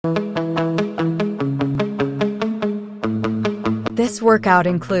This workout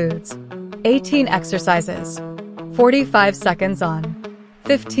includes 18 exercises, 45 seconds on,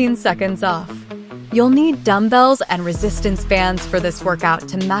 15 seconds off. You'll need dumbbells and resistance bands for this workout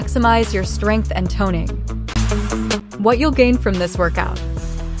to maximize your strength and toning. What you'll gain from this workout: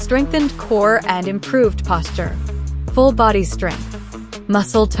 strengthened core and improved posture, full body strength,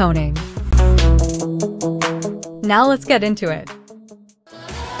 muscle toning. Now let's get into it.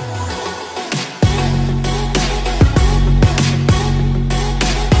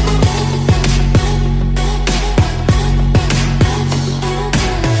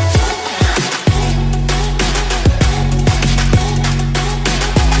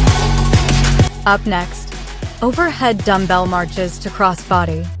 Up next, overhead dumbbell marches to cross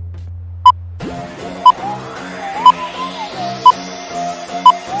body.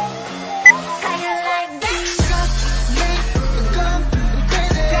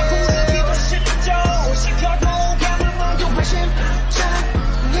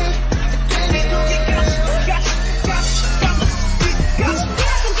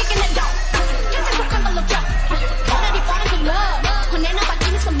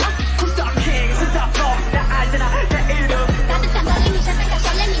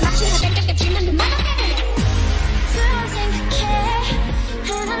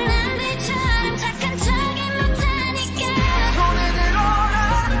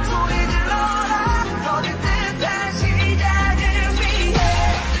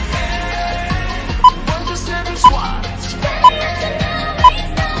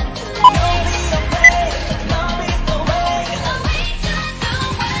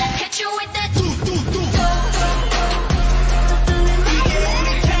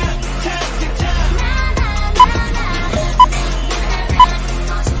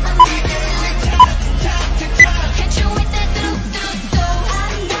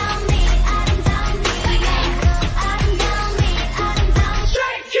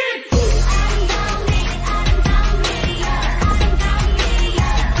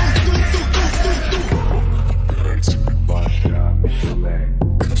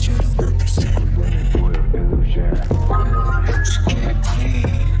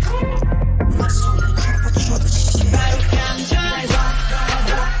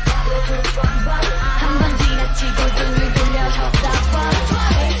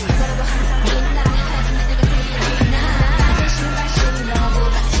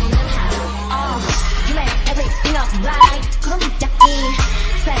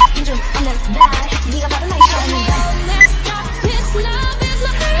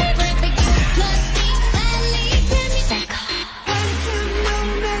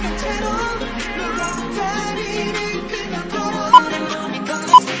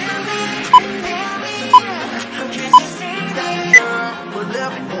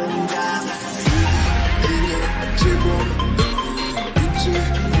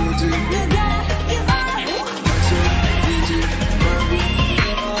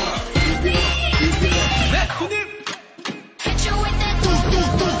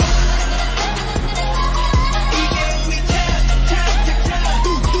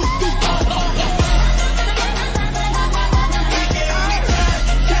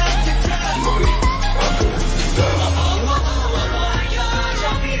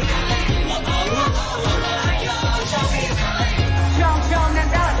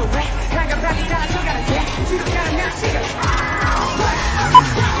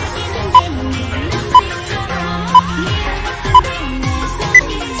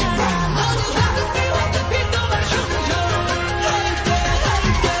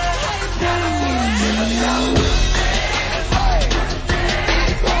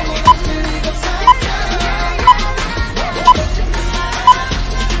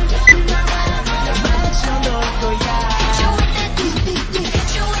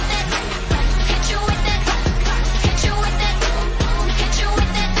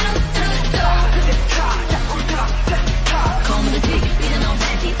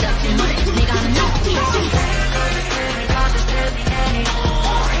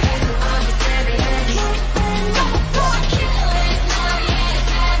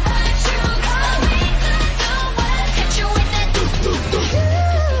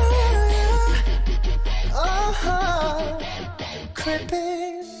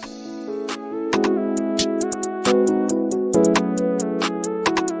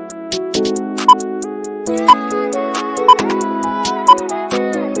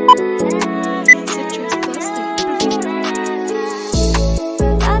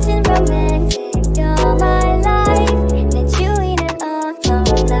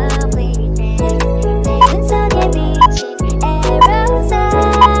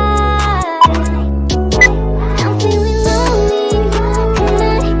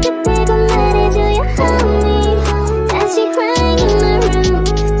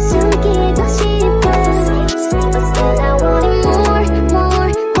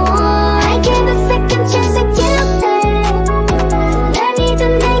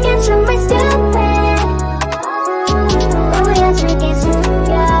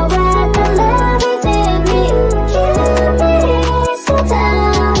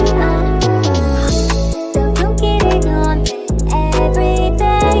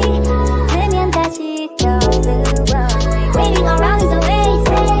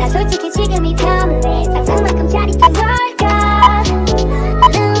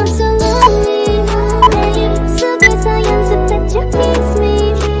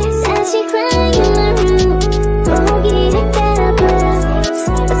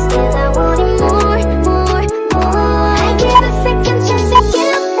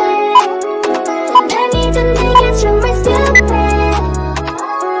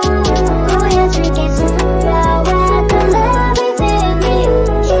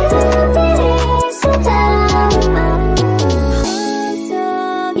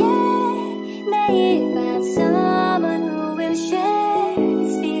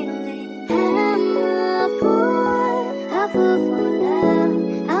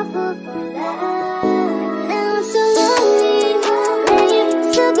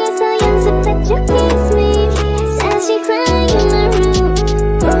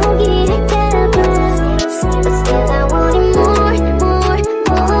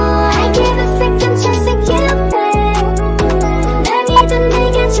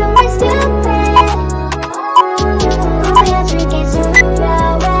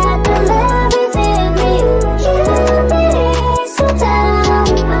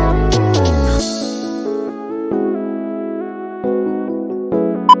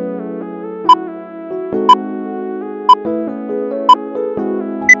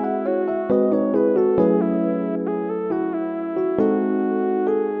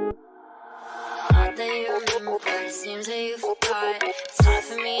 Seems that you forgot. It's hard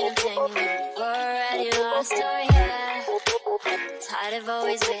for me to think you already lost, oh yeah. Tired of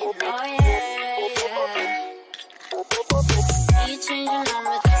always waiting, oh yeah. You change your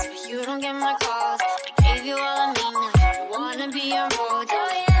number, that's but you don't get my calls. I gave you all I mean, now you wanna be on road, oh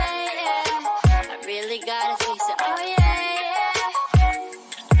yeah. I really gotta face it, oh yeah.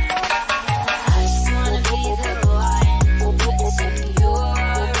 I just wanna be the one, but so you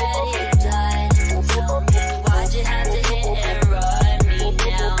already done. Tell me why'd you have to hit and run me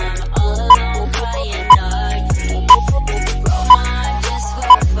now? I'm all alone crying ugly. Broke my heart just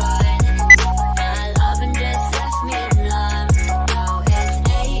for fun. My loving just left me numb. Now it's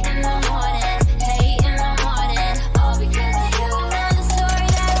 8 in the morning, 8 in the morning, all because of you. Another story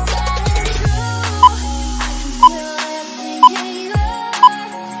that's sad and true. I can feel everything you are.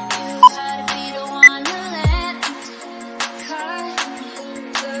 You had to be the one to let cut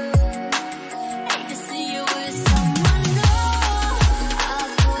through. Hate to see you with someone new. I'll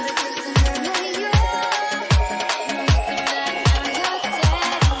put a kiss in her with you.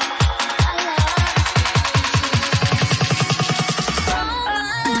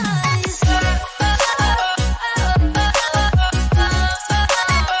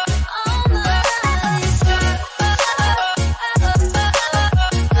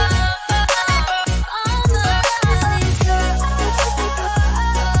 Looking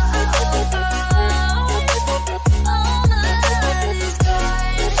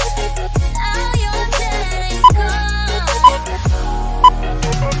back now you're dead. I love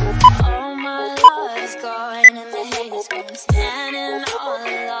all my love is gone and the hate is gone. I'm standing all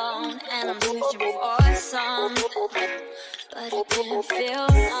alone and I'm searching for something, but it didn't feel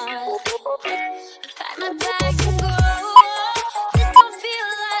nothing. Pack my bags and go. This don't feel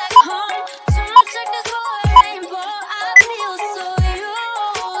like home. So much like this whole rainbow. I feel so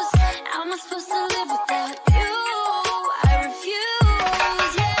used. How am I supposed to live without you? I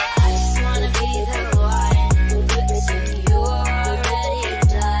refuse, yeah. I just wanna be the one, but so you already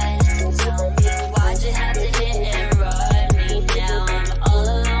done. Tell me why'd you have to hit and run me now? I'm all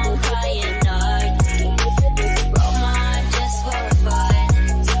alone crying ugly. Broke my heart just for fun.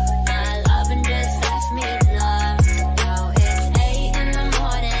 My loving just left me numb. Now it's 8 in the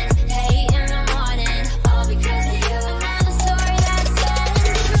morning, 8 in the morning, all because of you. Another story that's sad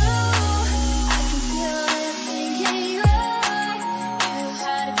and true. I can feel everything you are. You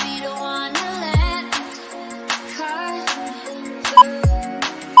had to be the one to let cut through.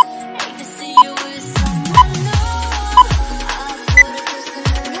 Hate to see you with someone new. I'll put a kiss in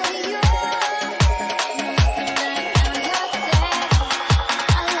her with you. Looking back now you're dead.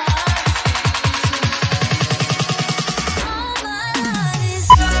 I love all my love is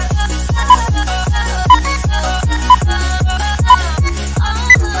gone.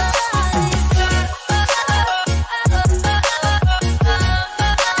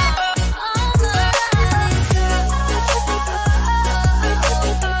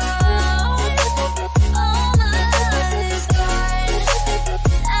 All my love is gone.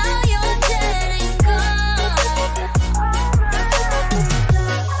 Now you're dead and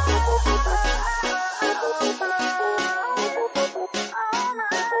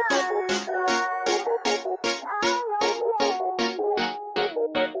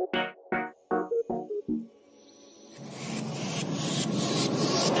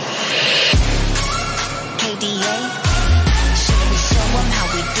KDA, should we show 'em how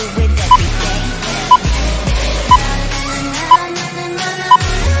we do it every day?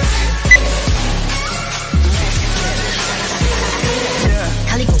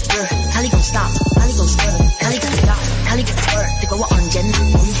 Kali gon' stir, Kali gon' stop, Kali gon' stir, Kali gon' stop, Kali gon' stir. 뜨거워 언제나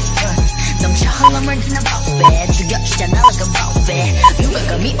우리 stir. 넘쳐 흘러물 드는 밥배, 죽여주잖아 like a robber. 누가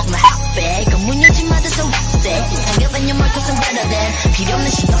감히 on my hotbed, 그 문 열지 마, there's a rock there. 당겨본 your mark 'cause I'm better than. 필요 없는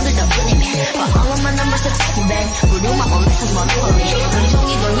시선들 다 보내면 all of my numbers are talking back. 부르마 on lessons monopoly.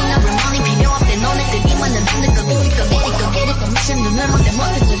 온종일 돌리나 remoney 필요 없대. 너네 뜨기만 은 눈을 꺼 구리 꺼 get it, go get it. permission 눈을 못대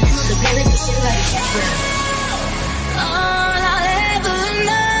못해 저 해놓도 get it. 그 실력이 all I'll ever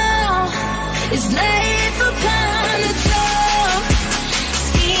know is late upon the door.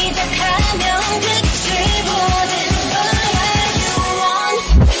 시작하면 끝을 보는 거야 you want.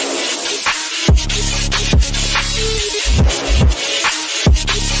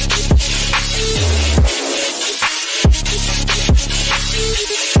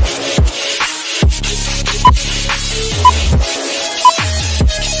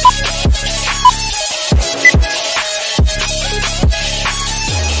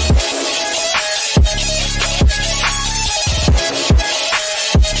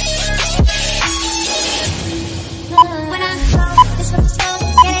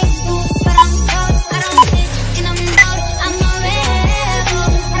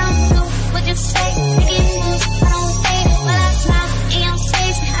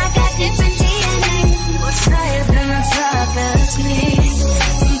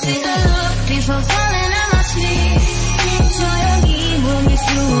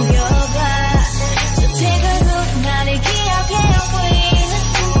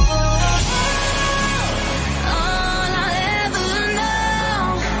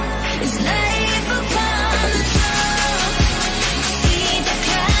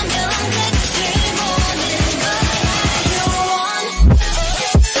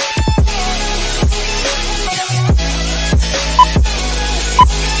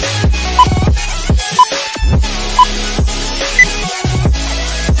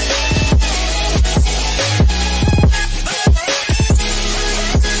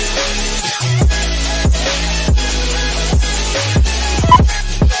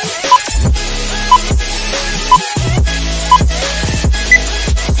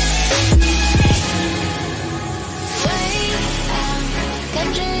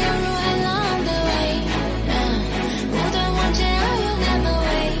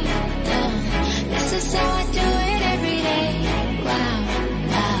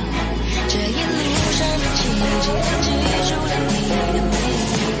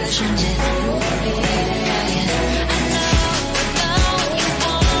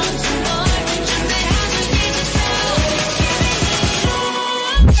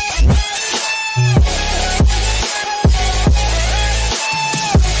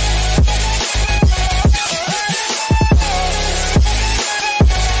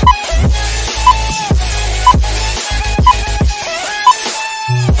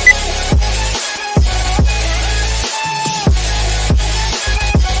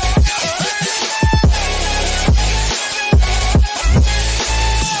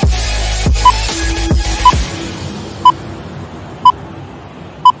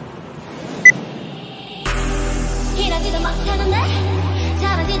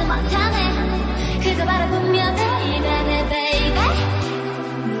 막하네 그저 바라보며 baby baby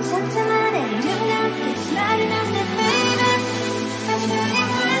네 상처만의 이름은 It's not enough baby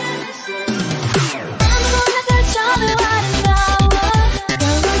아무거나 펼쳐도 아름다워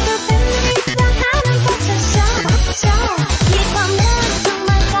겨울도 팬들이 이상하는 벅차셔 이밤은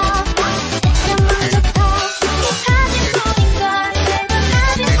정말 커 너무 좋다 하진 보인 걸 내가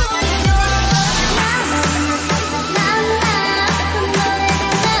하진 보인 걸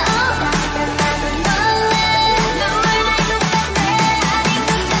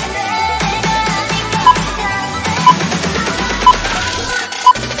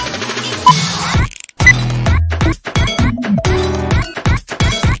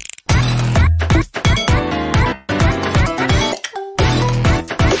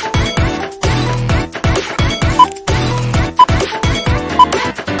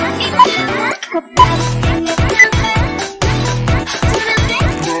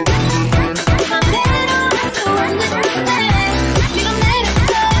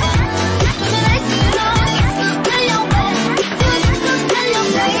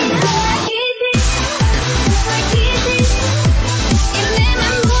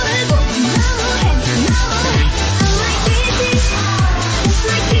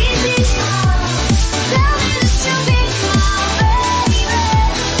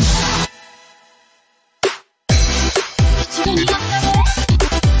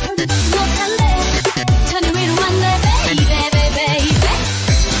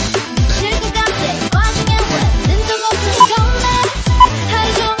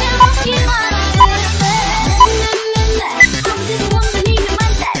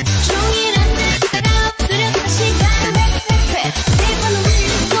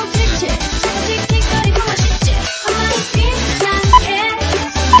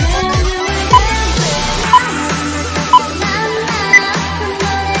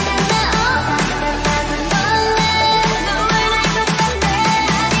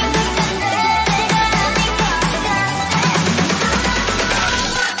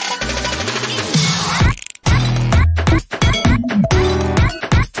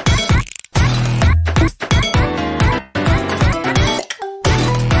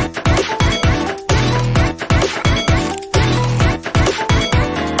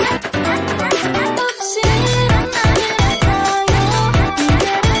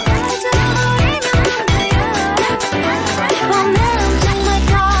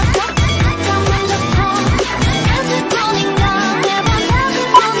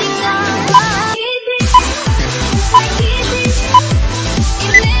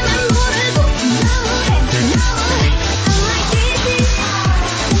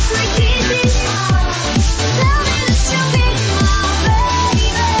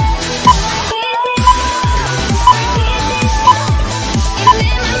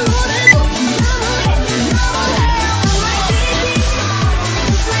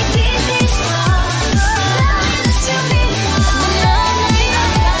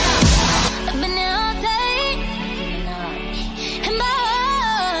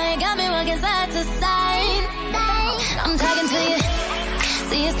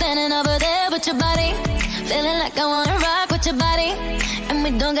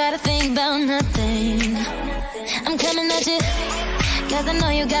Don't gotta think about nothing. I'm coming at you, cause I know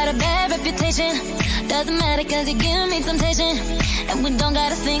you got a bad reputation. Doesn't matter cause you give me temptation. And we don't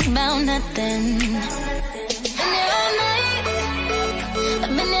gotta think about nothing. Been there all night,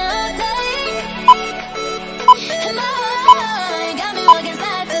 I've been there all day. And my heart got me walking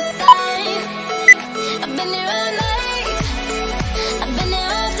side to side. I've been there all night, I've been there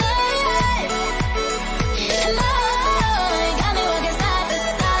all day. And my heart got me walking side to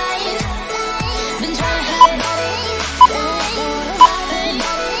side. Been trying to hide it.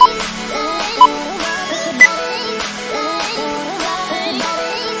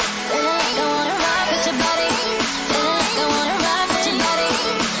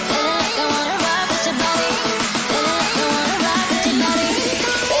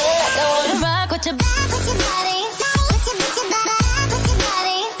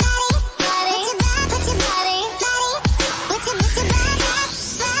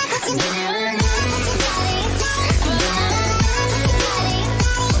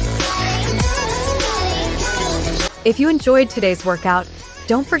 If you enjoyed today's workout,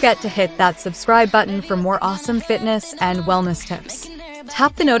 don't forget to hit that subscribe button for more awesome fitness and wellness tips.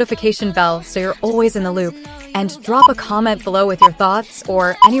 Tap the notification bell so you're always in the loop, and drop a comment below with your thoughts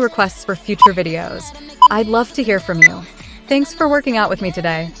or any requests for future videos. I'd love to hear from you. Thanks for working out with me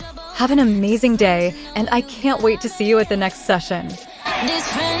today. Have an amazing day, and I can't wait to see you at the next session. These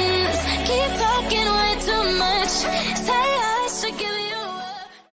friends keep talking